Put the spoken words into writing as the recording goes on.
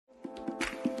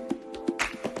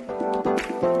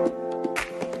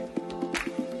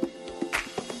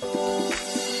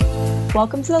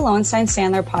Welcome to the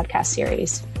Lowenstein-Sandler podcast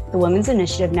series, the Women's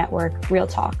Initiative Network, Real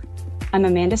Talk. I'm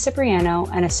Amanda Cipriano,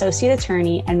 an associate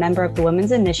attorney and member of the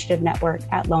Women's Initiative Network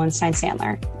at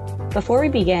Lowenstein-Sandler. Before we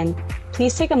begin,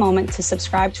 please take a moment to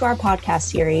subscribe to our podcast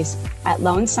series at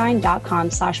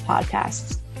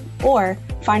lowenstein.com/podcasts, or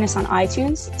find us on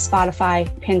iTunes,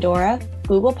 Spotify, Pandora,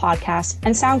 Google Podcasts,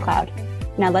 and SoundCloud.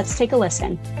 Now let's take a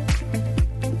listen.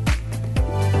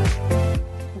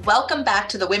 Welcome back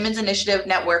to the Women's Initiative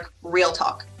Network, Real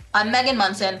Talk. I'm Megan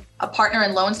Monson, a partner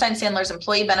in Lowenstein-Sandler's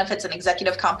Employee Benefits and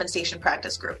Executive Compensation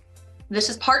Practice Group. This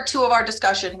is part 2 of our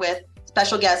discussion with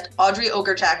special guest Audrey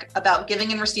Ogurchak about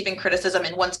giving and receiving criticism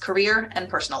in one's career and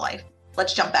personal life.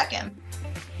 Let's jump back in.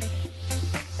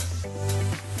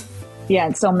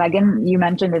 Yeah, so Megan, you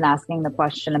mentioned in asking the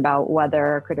question about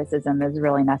whether criticism is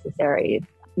really necessary.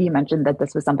 You mentioned that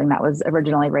this was something that was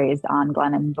originally raised on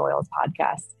Glenn and Doyle's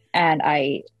podcast. And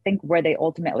I think where they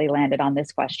ultimately landed on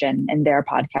this question in their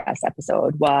podcast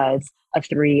episode was a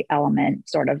 3-element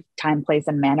sort of time, place,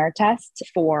 and manner test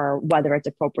for whether it's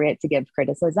appropriate to give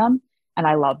criticism. And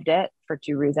I loved it for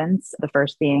 2 reasons. The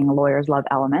first being lawyers love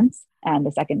elements. And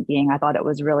the second being, I thought it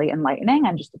was really enlightening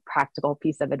and just a practical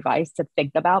piece of advice to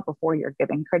think about before you're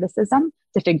giving criticism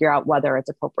to figure out whether it's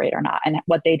appropriate or not. And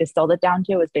what they distilled it down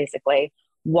to is basically,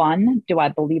 1, do I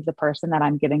believe the person that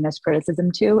I'm giving this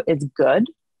criticism to is good?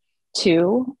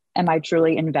 2, am I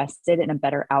truly invested in a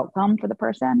better outcome for the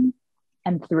person?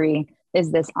 And 3,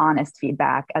 is this honest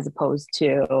feedback as opposed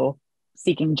to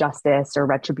seeking justice or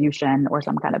retribution or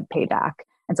some kind of payback?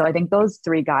 And so I think those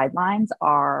 3 guidelines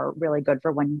are really good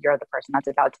for when you're the person that's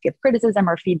about to give criticism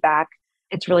or feedback.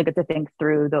 It's really good to think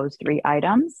through those 3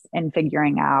 items and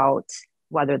figuring out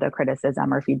whether the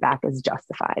criticism or feedback is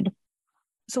justified.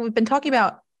 So we've been talking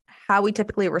about how we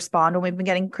typically respond when we've been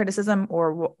getting criticism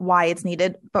or why it's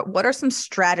needed. But what are some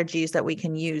strategies that we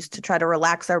can use to try to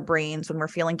relax our brains when we're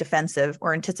feeling defensive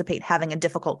or anticipate having a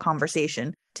difficult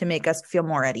conversation to make us feel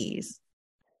more at ease?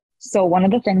 So one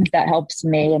of the things that helps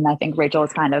me, and I think Rachel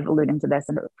is kind of alluding to this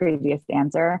in her previous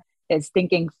answer, is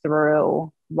thinking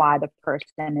through why the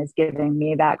person is giving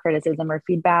me that criticism or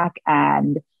feedback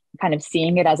and kind of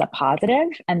seeing it as a positive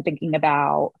and thinking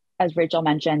about, as Rachel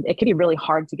mentioned, it can be really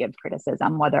hard to give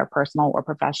criticism, whether personal or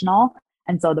professional.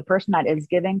 And so the person that is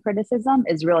giving criticism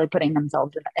is really putting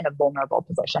themselves in a vulnerable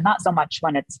position, not so much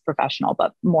when it's professional,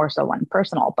 but more so when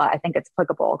personal. But I think it's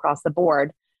applicable across the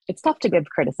board. It's tough to give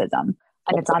criticism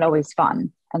and it's not always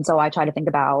fun. And so I try to think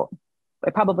about,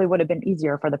 it probably would have been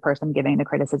easier for the person giving the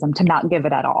criticism to not give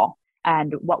it at all.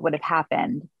 And what would have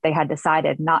happened? They had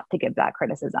decided not to give that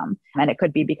criticism. And it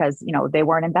could be because, they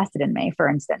weren't invested in me, for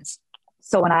instance.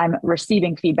 So when I'm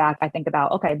receiving feedback, I think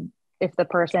about, okay, if the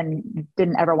person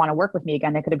didn't ever want to work with me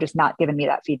again, they could have just not given me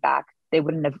that feedback. They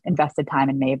wouldn't have invested time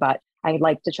in me. But I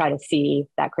like to try to see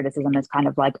that criticism as kind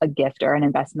of like a gift or an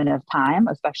investment of time,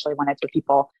 especially when it's with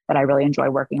people that I really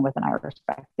enjoy working with and I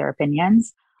respect their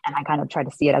opinions. And I kind of try to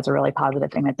see it as a really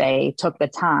positive thing that they took the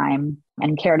time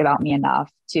and cared about me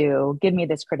enough to give me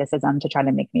this criticism to try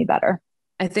to make me better.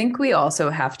 I think we also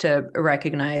have to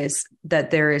recognize that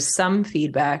there is some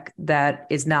feedback that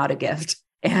is not a gift.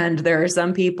 And there are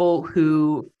some people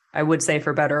who, I would say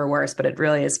for better or worse, but it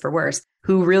really is for worse,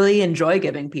 who really enjoy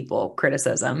giving people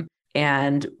criticism.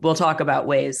 And we'll talk about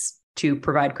ways to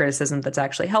provide criticism that's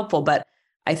actually helpful. But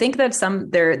I think that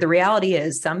the reality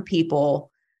is some people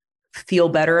feel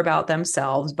better about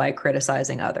themselves by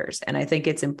criticizing others. And I think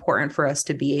it's important for us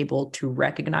to be able to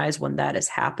recognize when that is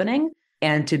happening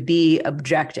and to be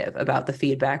objective about the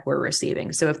feedback we're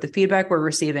receiving. So if the feedback we're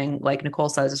receiving, like Nicole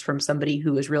says, is from somebody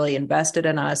who is really invested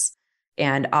in us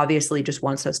and obviously just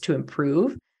wants us to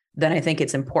improve, then I think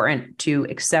it's important to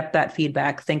accept that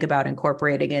feedback, think about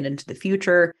incorporating it into the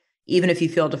future. Even if you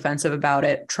feel defensive about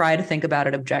it, try to think about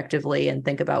it objectively and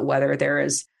think about whether there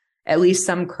is at least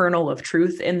some kernel of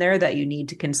truth in there that you need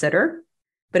to consider.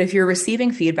 But if you're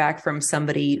receiving feedback from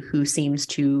somebody who seems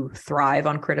to thrive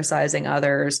on criticizing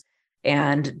others,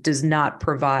 and does not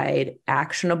provide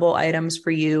actionable items for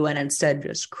you and instead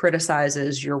just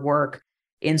criticizes your work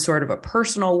in sort of a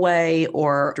personal way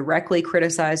or directly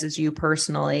criticizes you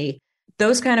personally,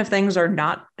 those kind of things are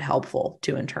not helpful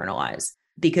to internalize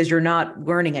because you're not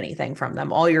learning anything from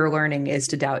them. All you're learning is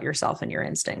to doubt yourself and your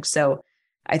instincts. So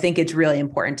I think it's really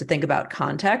important to think about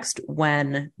context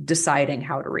when deciding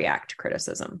how to react to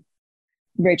criticism.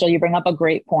 Rachel, you bring up a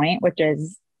great point, which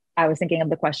is I was thinking of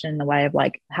the question in the way of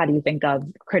like, how do you think of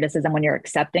criticism when you're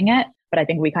accepting it? But I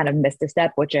think we kind of missed a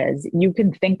step, which is you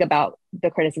can think about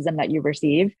the criticism that you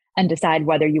receive and decide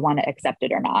whether you want to accept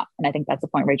it or not. And I think that's the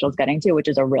point Rachel's getting to, which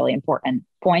is a really important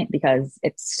point, because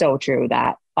it's so true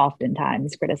that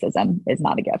oftentimes criticism is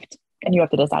not a gift and you have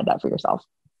to decide that for yourself.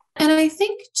 And I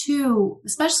think too,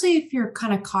 especially if you're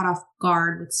kind of caught off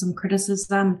guard with some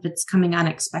criticism, if it's coming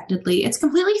unexpectedly, it's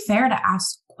completely fair to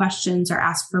ask questions or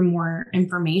ask for more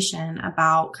information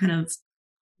about kind of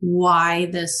why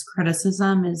this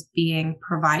criticism is being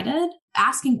provided.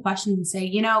 Asking questions and say,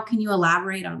 can you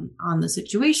elaborate on the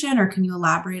situation, or can you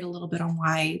elaborate a little bit on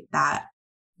why that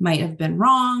might have been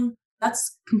wrong?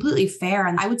 That's completely fair.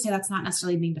 And I would say that's not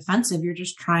necessarily being defensive. You're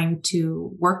just trying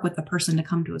to work with the person to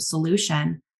come to a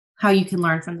solution, how you can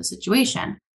learn from the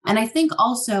situation. And I think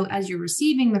also as you're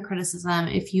receiving the criticism,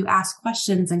 if you ask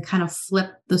questions and kind of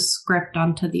flip the script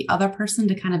onto the other person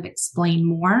to kind of explain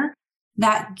more,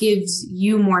 that gives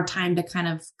you more time to kind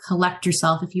of collect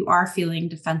yourself if you are feeling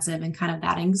defensive and kind of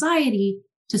that anxiety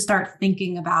to start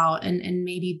thinking about, and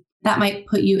maybe that might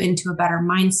put you into a better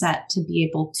mindset to be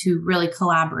able to really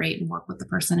collaborate and work with the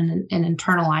person and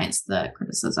internalize the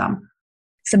criticism.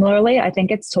 Similarly, I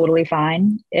think it's totally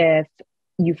fine if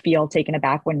you feel taken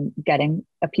aback when getting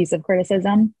a piece of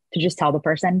criticism to just tell the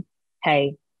person,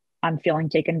 hey, I'm feeling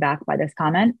taken back by this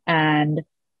comment. And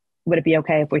would it be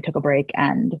okay if we took a break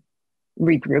and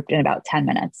regrouped in about 10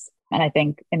 minutes? And I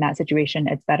think in that situation,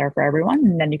 it's better for everyone.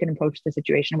 And then you can approach the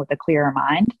situation with a clearer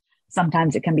mind.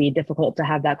 Sometimes it can be difficult to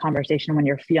have that conversation when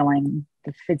you're feeling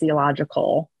the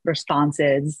physiological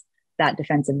responses that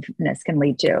defensiveness can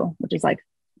lead to, which is like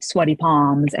sweaty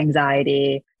palms,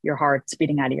 anxiety, your heart's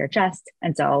beating out of your chest.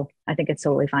 And so I think it's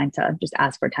totally fine to just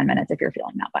ask for 10 minutes if you're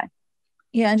feeling that way.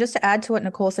 Yeah. And just to add to what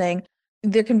Nicole's saying,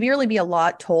 there can really be a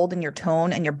lot told in your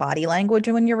tone and your body language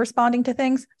when you're responding to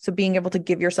things. So being able to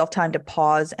give yourself time to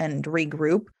pause and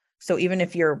regroup. So even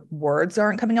if your words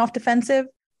aren't coming off defensive,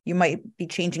 you might be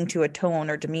changing to a tone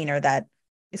or demeanor that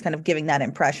is kind of giving that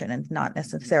impression and not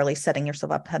necessarily setting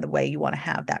yourself up the way you want to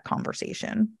have that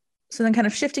conversation. So then kind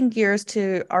of shifting gears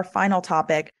to our final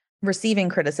topic, receiving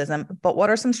criticism. But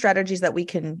what are some strategies that we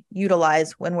can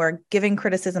utilize when we're giving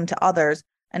criticism to others?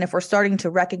 And if we're starting to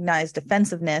recognize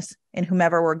defensiveness in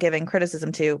whomever we're giving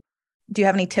criticism to, do you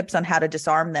have any tips on how to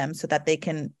disarm them so that they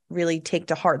can really take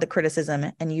to heart the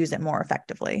criticism and use it more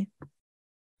effectively?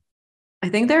 I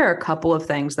think there are a couple of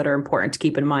things that are important to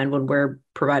keep in mind when we're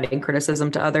providing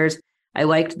criticism to others. I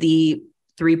liked the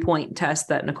 3-point test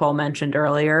that Nicole mentioned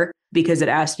earlier, because it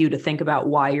asks you to think about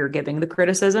why you're giving the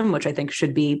criticism, which I think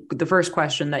should be the first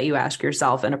question that you ask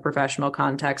yourself in a professional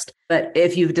context. But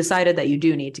if you've decided that you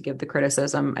do need to give the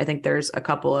criticism, I think there's a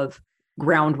couple of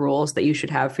ground rules that you should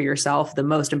have for yourself. The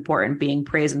most important being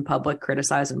praise in public,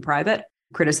 criticize in private.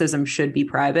 Criticism should be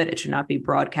private. It should not be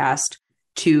broadcast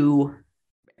to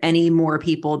any more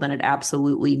people than it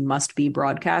absolutely must be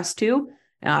broadcast to.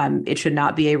 It should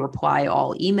not be a reply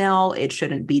all email. It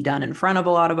shouldn't be done in front of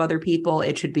a lot of other people.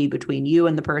 It should be between you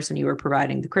and the person you are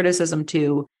providing the criticism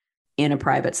to in a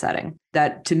private setting.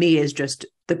 That to me is just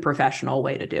the professional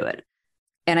way to do it.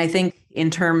 And I think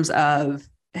in terms of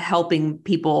helping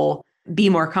people be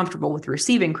more comfortable with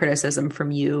receiving criticism from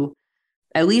you,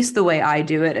 at least the way I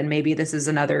do it, and maybe this is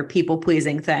another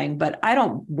people-pleasing thing, but I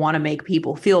don't want to make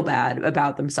people feel bad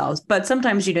about themselves. But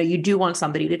sometimes, you do want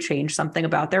somebody to change something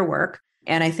about their work.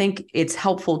 And I think it's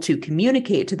helpful to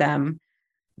communicate to them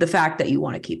the fact that you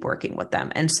want to keep working with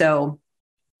them. And so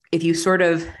if you sort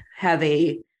of have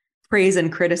a praise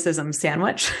and criticism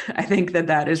sandwich, I think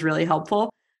that is really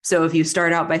helpful. So if you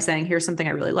start out by saying, here's something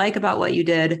I really like about what you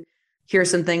did, here's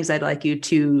some things I'd like you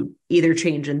to either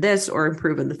change in this or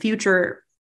improve in the future.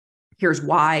 Here's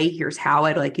why, here's how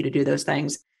I'd like you to do those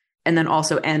things. And then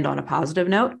also end on a positive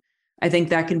note. I think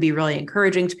that can be really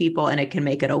encouraging to people, and it can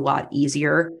make it a lot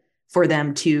easier for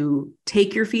them to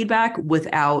take your feedback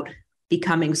without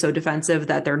becoming so defensive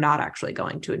that they're not actually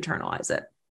going to internalize it.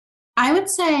 I would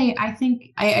say, I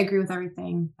think I agree with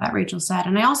everything that Rachel said.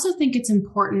 And I also think it's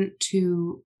important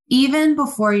to, even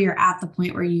before you're at the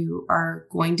point where you are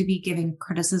going to be giving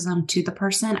criticism to the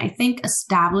person, I think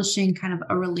establishing kind of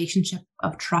a relationship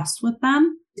of trust with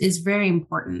them is very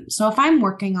important. So if I'm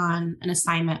working on an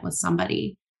assignment with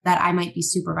somebody that I might be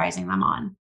supervising them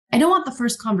on, I don't want the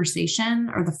first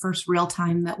conversation or the first real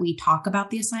time that we talk about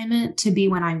the assignment to be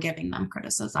when I'm giving them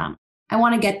criticism. I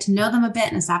want to get to know them a bit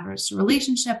and establish a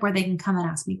relationship where they can come and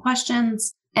ask me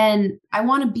questions. And I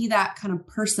want to be that kind of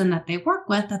person that they work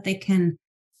with, that they can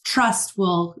trust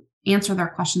will answer their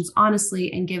questions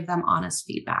honestly and give them honest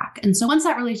feedback. And so once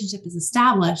that relationship is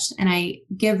established and I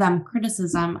give them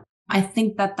criticism, I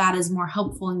think that that is more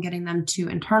helpful in getting them to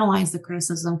internalize the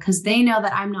criticism because they know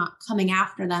that I'm not coming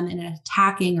after them in an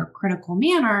attacking or critical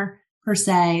manner per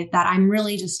se, that I'm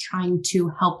really just trying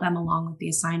to help them along with the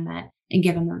assignment and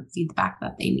give them the feedback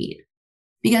that they need.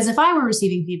 Because if I were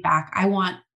receiving feedback, I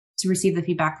want to receive the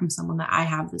feedback from someone that I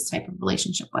have this type of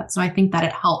relationship with. So I think that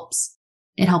it helps.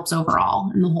 It helps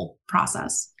overall in the whole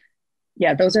process.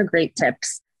 Yeah, those are great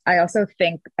tips. I also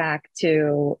think back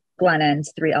to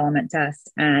Glennon's 3-element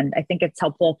test. And I think it's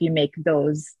helpful if you make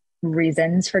those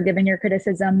reasons for giving your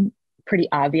criticism pretty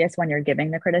obvious when you're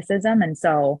giving the criticism. And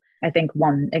so I think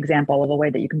one example of a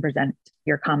way that you can present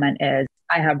your comment is,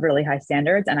 I have really high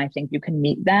standards and I think you can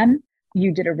meet them.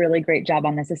 You did a really great job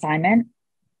on this assignment,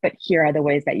 but here are the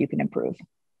ways that you can improve.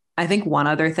 I think one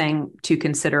other thing to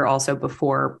consider also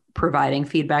before providing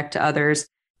feedback to others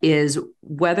is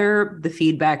whether the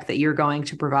feedback that you're going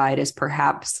to provide is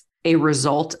perhaps a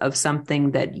result of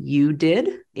something that you did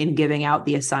in giving out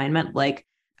the assignment. Like,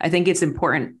 I think it's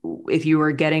important if you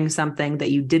are getting something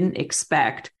that you didn't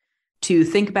expect to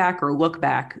think back or look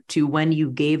back to when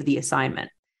you gave the assignment.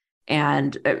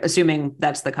 And assuming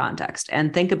that's the context,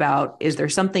 and think about, is there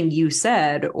something you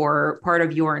said or part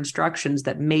of your instructions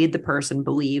that made the person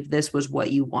believe this was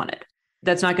what you wanted?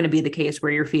 That's not going to be the case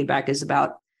where your feedback is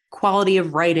about quality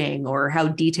of writing or how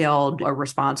detailed a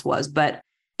response was. But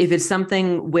if it's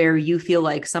something where you feel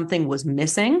like something was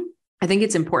missing, I think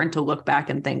it's important to look back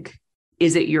and think,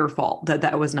 is it your fault that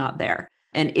that was not there?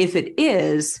 And if it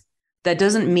is, that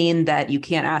doesn't mean that you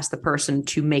can't ask the person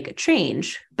to make a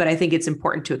change, but I think it's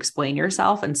important to explain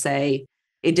yourself and say,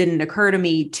 it didn't occur to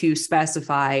me to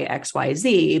specify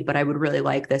XYZ, but I would really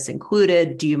like this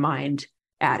included. Do you mind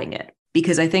adding it?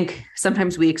 Because I think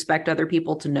sometimes we expect other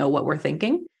people to know what we're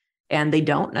thinking and they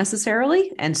don't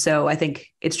necessarily. And so I think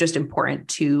it's just important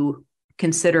to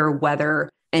consider whether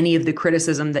any of the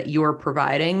criticism that you're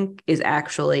providing is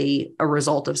actually a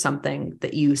result of something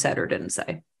that you said or didn't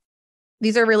say.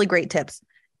 These are really great tips.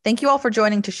 Thank you all for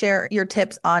joining to share your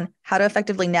tips on how to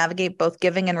effectively navigate both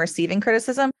giving and receiving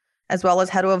criticism, as well as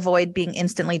how to avoid being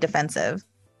instantly defensive.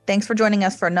 Thanks for joining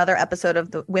us for another episode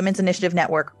of the Women's Initiative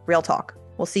Network, Real Talk.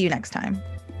 We'll see you next time.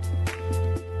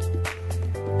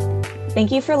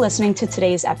 Thank you for listening to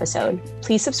today's episode.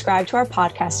 Please subscribe to our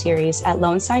podcast series at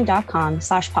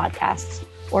lonesign.com/podcasts,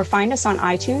 or find us on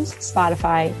iTunes,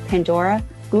 Spotify, Pandora,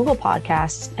 Google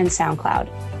Podcasts, and SoundCloud.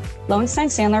 Lowenstein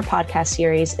Sandler podcast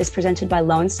series is presented by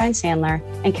Lowenstein Sandler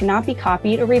and cannot be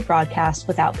copied or rebroadcast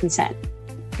without consent.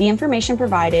 The information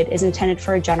provided is intended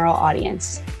for a general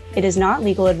audience. It is not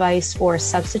legal advice or a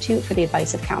substitute for the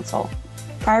advice of counsel.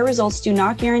 Prior results do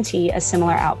not guarantee a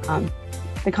similar outcome.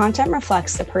 The content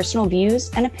reflects the personal views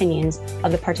and opinions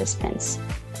of the participants.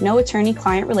 No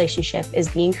attorney-client relationship is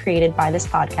being created by this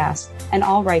podcast, and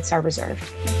all rights are reserved.